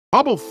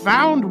Hubble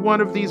found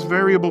one of these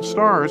variable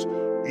stars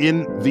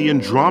in the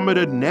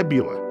Andromeda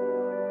nebula.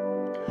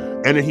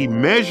 And he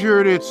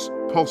measured its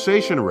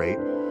pulsation rate,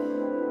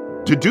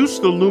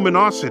 deduced the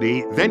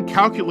luminosity, then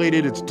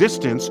calculated its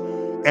distance,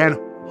 and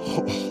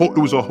it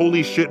was a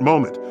holy shit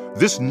moment.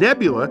 This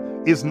nebula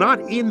is not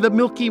in the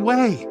Milky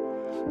Way.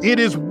 It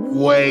is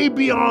way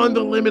beyond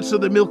the limits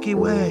of the Milky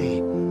Way.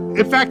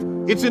 In fact,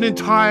 it's an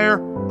entire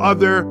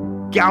other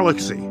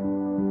galaxy.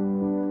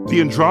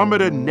 The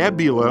Andromeda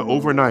nebula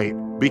overnight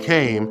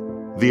became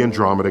the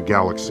Andromeda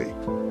galaxy.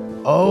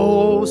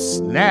 Oh,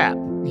 snap.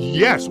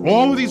 Yes,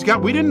 all of these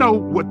we didn't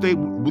know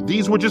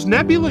these were just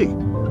nebulae.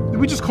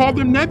 We just called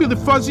them nebulae,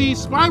 fuzzy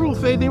spiral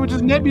thing. They were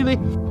just nebulae.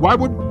 Why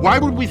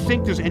would we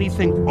think there's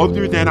anything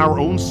other than our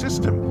own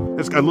system?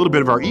 It's got a little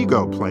bit of our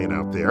ego playing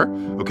out there,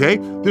 okay?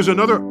 There's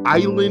another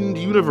island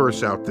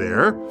universe out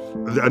there,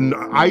 an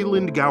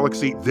island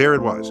galaxy. There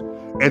it was.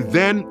 And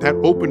then that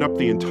opened up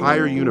the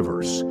entire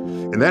universe.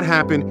 And that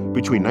happened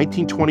between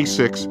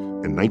 1926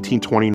 and 1929.